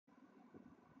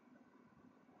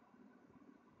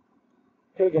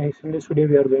Hey guys, in this video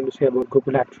we are going to see about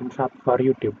Google AdSense app for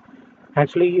YouTube.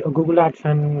 Actually, Google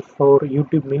AdSense for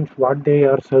YouTube means what they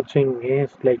are searching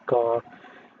is they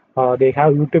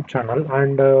have YouTube channel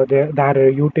and their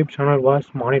YouTube channel was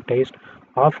monetized.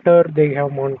 After they have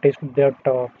monetized that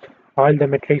all the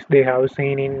metrics they have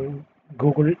seen in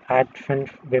Google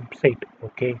AdSense website.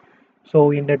 Okay,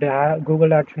 so in the Google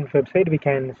AdSense website we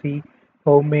can see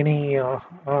how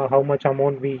much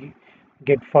amount we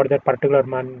get for that particular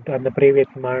month and the previous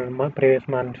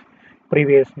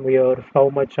year, how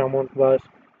much amount was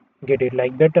get it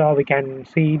like that. We can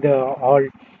see the all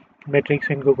metrics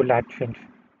in Google AdSense.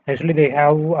 Actually, they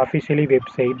have officially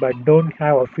website but don't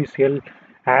have official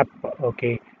app.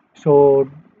 Okay, so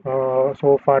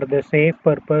for the safe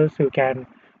purpose, you can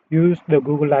use the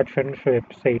Google AdSense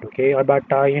website. Okay, but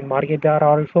in market there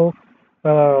are also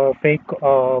fake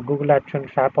Google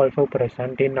AdSense app also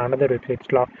present in another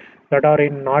websites that are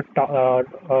in not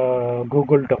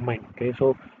Google domain. Okay,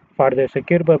 so for the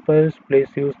secure purpose, please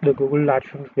use the Google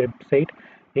AdSense website.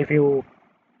 If you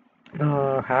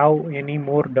have any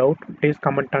more doubt, please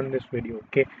comment on this video.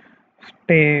 Okay,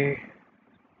 stay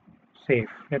safe.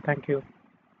 Yeah, thank you.